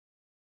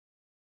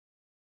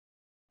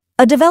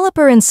A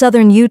developer in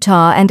southern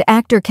Utah and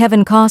actor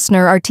Kevin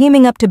Costner are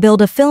teaming up to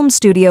build a film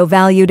studio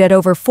valued at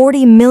over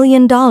 $40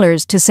 million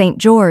to St.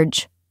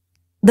 George.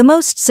 The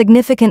most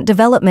significant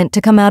development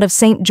to come out of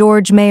St.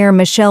 George Mayor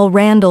Michele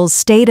Randall's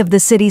State of the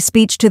City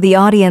speech to the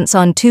audience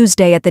on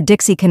Tuesday at the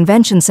Dixie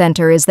Convention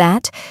Center is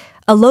that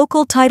a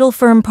local title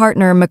firm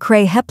partner,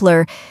 Macrae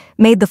Heppler,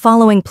 made the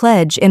following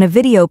pledge in a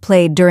video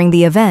played during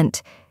the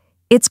event.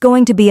 It's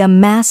going to be a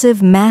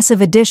massive,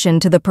 massive addition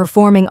to the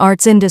performing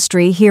arts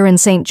industry here in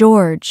St.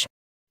 George.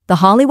 The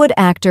Hollywood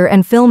actor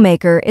and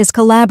filmmaker is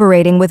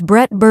collaborating with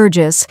Brett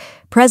Burgess,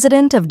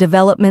 president of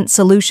Development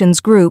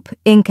Solutions Group,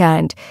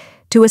 Inc.,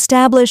 to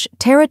establish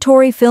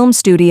Territory Film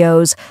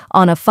Studios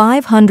on a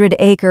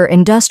 500-acre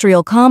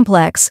industrial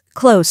complex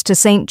close to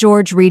St.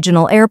 George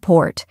Regional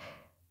Airport.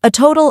 A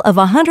total of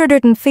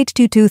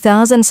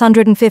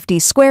 152,650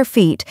 square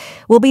feet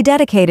will be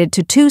dedicated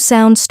to 2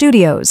 sound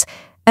studios,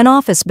 an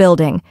office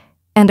building,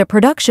 and a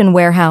production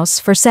warehouse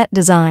for set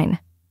design.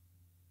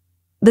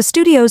 The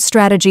studio's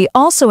strategy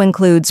also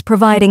includes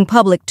providing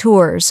public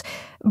tours.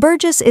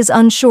 Burgess is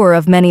unsure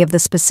of many of the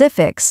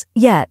specifics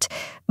yet,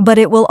 but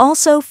it will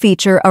also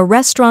feature a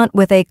restaurant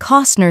with a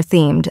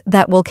Costner-themed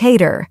that will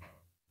cater.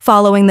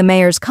 Following the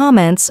mayor's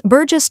comments,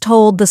 Burgess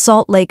told the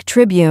Salt Lake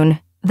Tribune,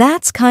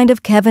 "That's kind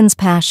of Kevin's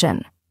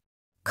passion."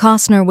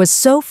 Costner was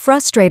so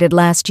frustrated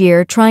last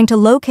year trying to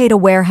locate a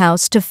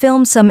warehouse to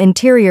film some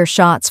interior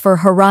shots for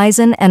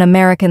Horizon and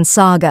American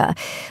Saga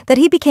that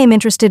he became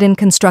interested in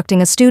constructing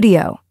a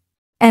studio.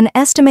 An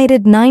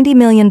estimated $90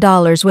 million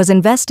was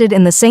invested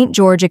in the St.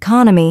 George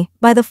economy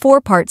by the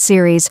 4-part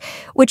series,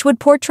 which would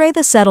portray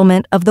the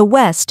settlement of the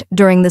West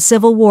during the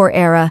Civil War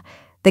era.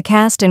 The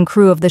cast and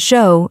crew of the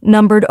show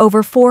numbered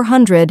over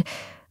 400.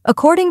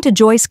 According to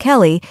Joyce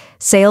Kelly,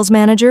 sales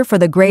manager for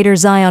the Greater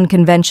Zion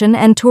Convention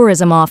and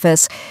Tourism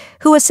Office,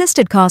 who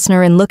assisted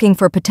Costner in looking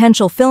for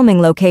potential filming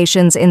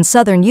locations in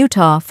southern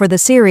Utah for the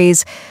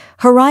series,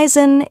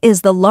 Horizon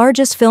is the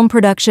largest film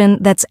production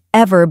that's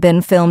ever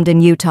been filmed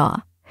in Utah.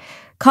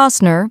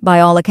 Costner, by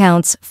all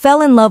accounts, fell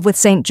in love with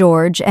St.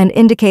 George and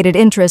indicated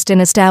interest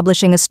in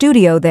establishing a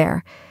studio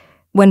there.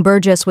 When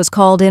Burgess was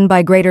called in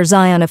by Greater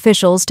Zion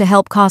officials to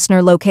help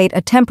Costner locate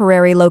a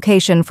temporary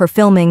location for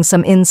filming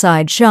some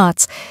inside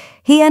shots,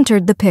 he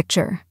entered the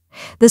picture.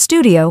 The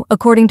studio,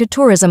 according to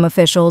tourism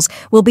officials,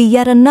 will be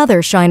yet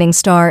another shining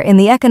star in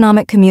the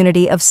economic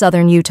community of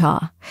southern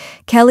Utah.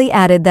 Kelly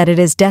added that it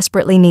is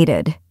desperately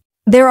needed.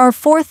 There are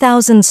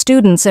 4,000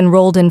 students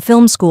enrolled in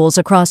film schools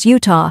across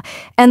Utah,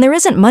 and there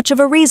isn't much of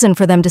a reason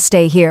for them to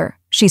stay here,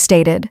 she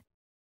stated.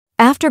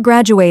 After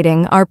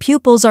graduating, our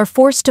pupils are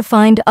forced to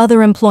find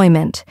other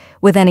employment.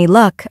 With any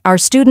luck, our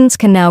students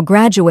can now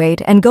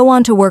graduate and go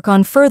on to work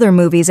on further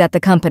movies at the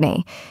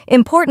company.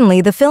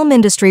 Importantly, the film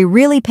industry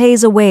really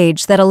pays a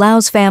wage that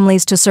allows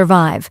families to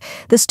survive.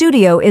 The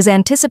studio is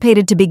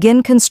anticipated to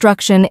begin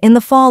construction in the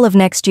fall of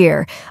next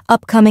year.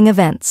 Upcoming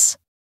events.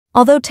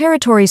 Although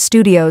Territory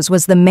Studios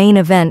was the main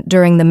event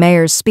during the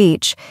mayor's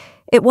speech,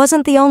 it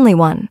wasn't the only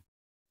one.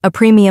 A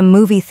premium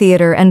movie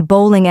theater and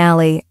bowling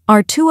alley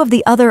are 2 of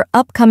the other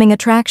upcoming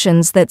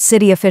attractions that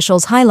city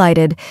officials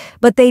highlighted,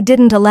 but they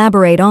didn't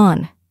elaborate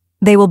on.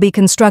 They will be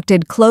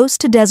constructed close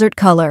to Desert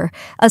Color,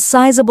 a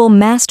sizable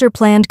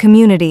master-planned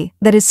community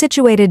that is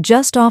situated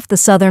just off the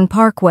Southern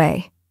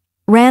Parkway.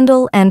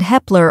 Randall and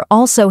Heppler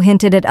also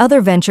hinted at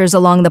other ventures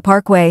along the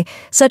parkway,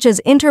 such as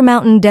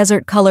Intermountain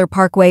Desert Color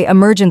Parkway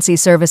Emergency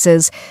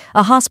Services,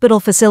 a hospital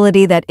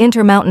facility that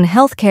Intermountain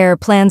Healthcare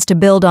plans to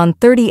build on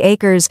 30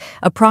 acres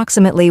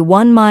approximately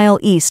 1 mile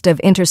east of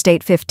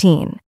Interstate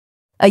 15.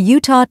 A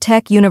Utah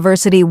Tech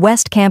University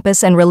West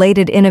Campus and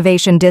related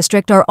innovation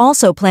district are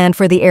also planned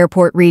for the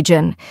airport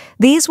region.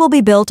 These will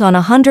be built on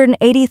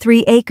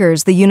 183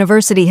 acres the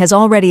university has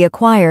already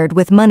acquired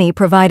with money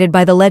provided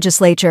by the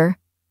legislature.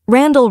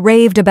 Randall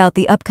raved about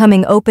the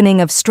upcoming opening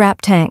of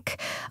Strap Tank,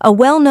 a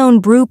well-known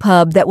brew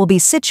pub that will be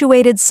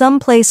situated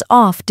someplace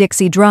off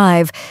Dixie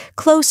Drive,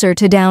 closer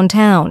to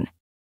downtown.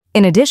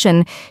 In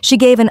addition, she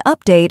gave an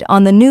update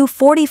on the new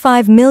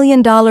 $45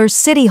 million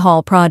City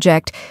Hall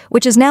project,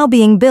 which is now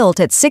being built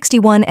at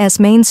 61S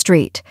Main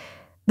Street.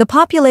 The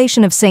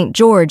population of St.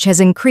 George has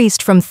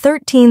increased from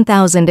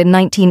 13,000 in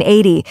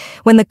 1980,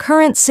 when the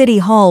current City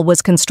Hall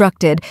was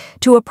constructed,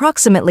 to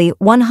approximately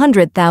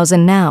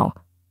 100,000 now.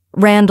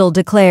 Randall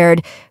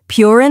declared,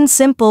 "Pure and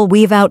simple,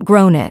 we've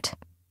outgrown it."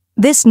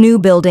 This new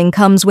building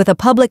comes with a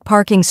public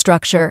parking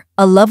structure,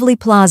 a lovely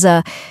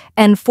plaza,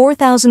 and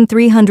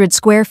 4,300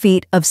 square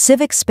feet of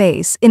civic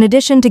space, in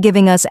addition to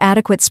giving us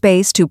adequate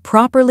space to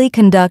properly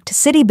conduct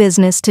city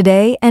business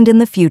today and in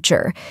the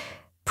future.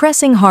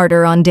 Pressing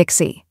harder on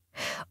Dixie.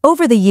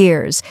 Over the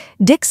years,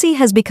 Dixie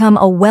has become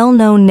a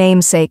well-known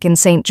namesake in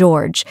St.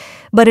 George,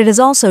 but it has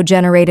also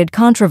generated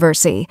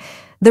controversy.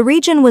 The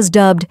region was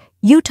dubbed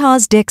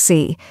Utah's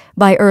Dixie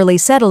by early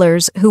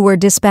settlers who were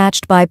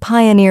dispatched by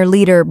pioneer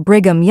leader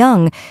Brigham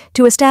Young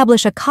to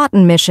establish a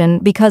cotton mission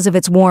because of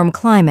its warm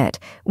climate,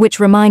 which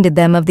reminded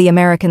them of the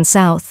American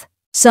South.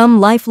 Some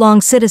lifelong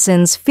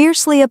citizens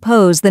fiercely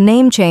oppose the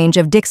name change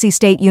of Dixie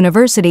State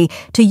University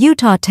to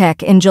Utah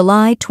Tech in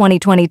July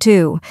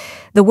 2022.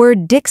 The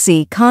word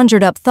Dixie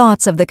conjured up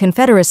thoughts of the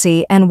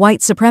Confederacy and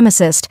white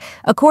supremacist,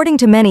 according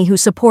to many who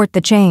support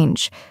the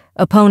change.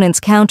 Opponents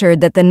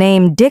countered that the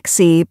name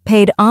Dixie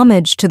paid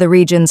homage to the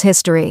region's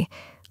history.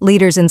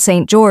 Leaders in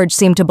St. George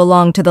seem to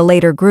belong to the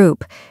later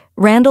group.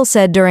 Randall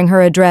said during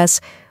her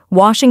address,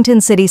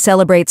 "Washington City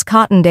celebrates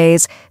Cotton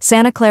Days,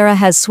 Santa Clara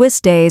has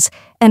Swiss Days,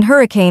 and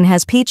Hurricane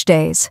has Peach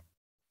Days.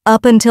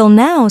 Up until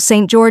now,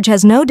 St. George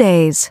has no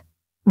days."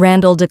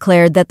 Randall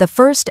declared that the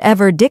first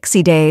ever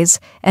Dixie Days,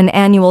 an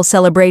annual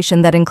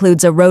celebration that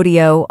includes a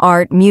rodeo,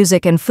 art,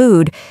 music, and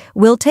food,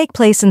 will take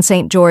place in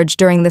St. George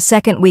during the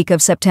second week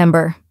of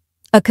September.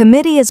 A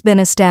committee has been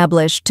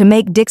established to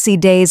make Dixie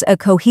Days a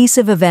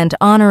cohesive event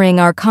honoring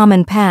our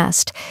common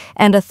past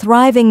and a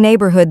thriving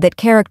neighborhood that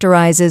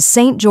characterizes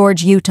St.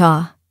 George,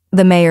 Utah,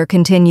 the mayor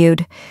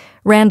continued.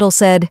 Randall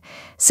said,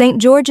 "St.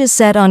 George is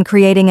set on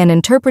creating an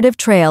interpretive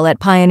trail at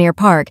Pioneer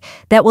Park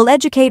that will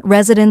educate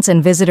residents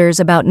and visitors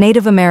about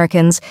Native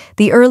Americans,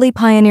 the early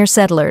pioneer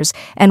settlers,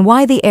 and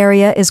why the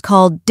area is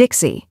called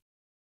Dixie.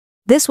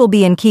 This will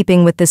be in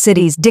keeping with the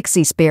city's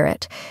Dixie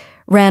spirit."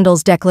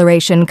 Randall's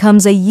declaration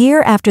comes a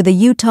year after the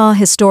Utah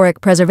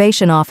Historic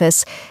Preservation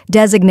Office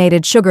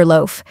designated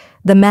Sugarloaf,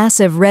 the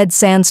massive red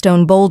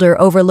sandstone boulder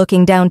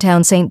overlooking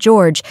downtown St.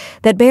 George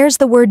that bears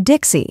the word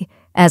Dixie,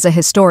 as a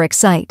historic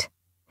site.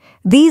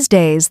 These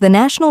days, the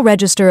National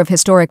Register of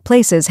Historic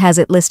Places has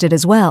it listed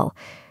as well.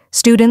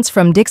 Students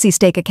from Dixie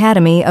Stake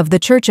Academy of the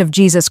Church of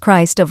Jesus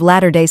Christ of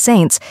Latter-day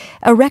Saints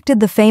erected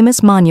the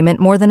famous monument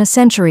more than a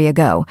century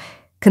ago.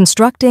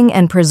 Constructing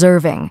and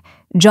preserving.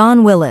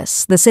 John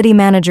Willis, the city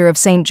manager of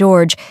St.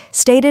 George,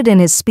 stated in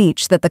his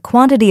speech that the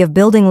quantity of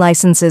building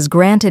licenses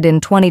granted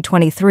in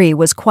 2023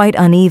 was quite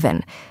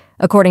uneven.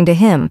 According to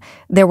him,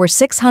 there were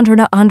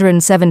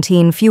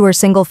 617 fewer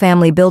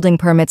single-family building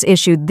permits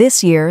issued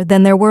this year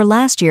than there were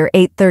last year,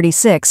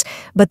 836,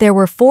 but there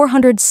were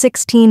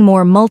 416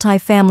 more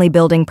multi-family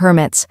building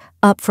permits,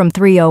 up from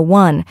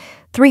 301.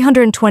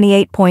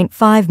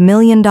 $328.5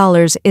 million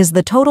is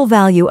the total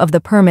value of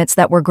the permits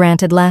that were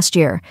granted last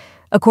year.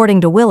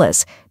 According to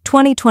Willis,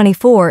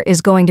 2024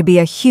 is going to be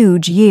a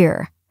huge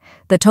year.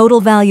 The total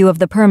value of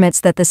the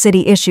permits that the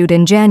city issued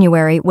in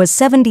January was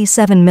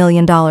 $77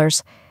 million.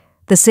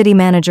 The city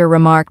manager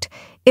remarked,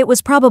 "It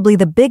was probably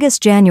the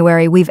biggest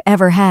January we've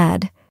ever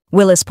had."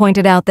 Willis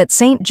pointed out that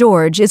St.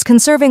 George is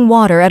conserving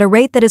water at a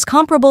rate that is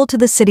comparable to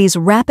the city's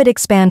rapid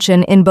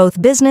expansion in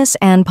both business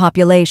and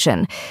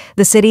population.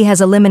 The city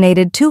has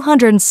eliminated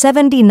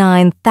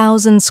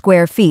 279,000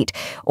 square feet,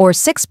 or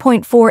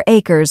 6.4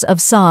 acres of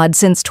sod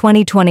since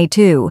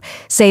 2022,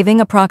 saving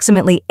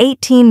approximately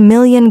 18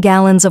 million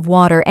gallons of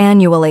water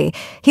annually.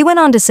 He went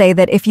on to say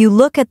that if you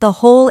look at the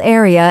whole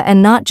area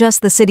and not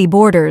just the city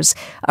borders,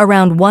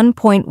 around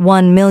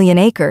 1.1 million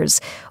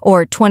acres,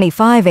 or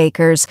 25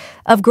 acres,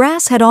 of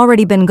grass had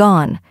already been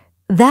gone.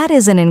 That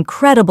is an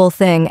incredible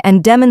thing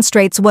and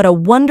demonstrates what a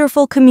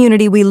wonderful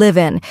community we live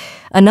in.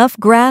 Enough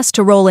grass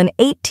to roll an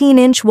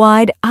 18-inch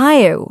wide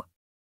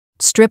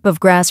strip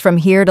of grass from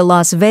here to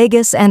Las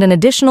Vegas and an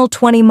additional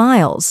 20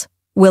 miles,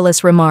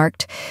 Willis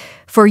remarked.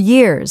 For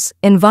years,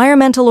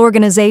 environmental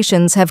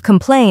organizations have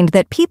complained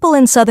that people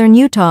in southern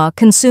Utah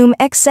consume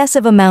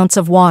excessive amounts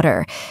of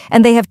water,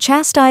 and they have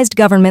chastised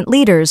government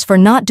leaders for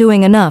not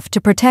doing enough to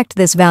protect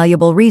this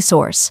valuable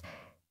resource.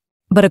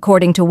 But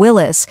according to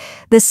Willis,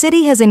 the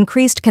city has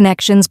increased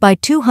connections by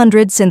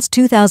 200 since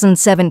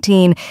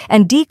 2017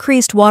 and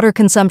decreased water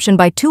consumption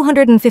by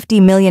 250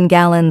 million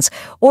gallons,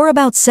 or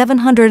about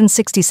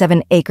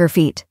 767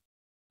 acre-feet.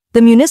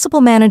 The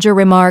municipal manager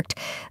remarked,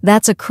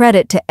 "That's a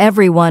credit to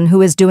everyone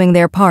who is doing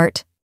their part."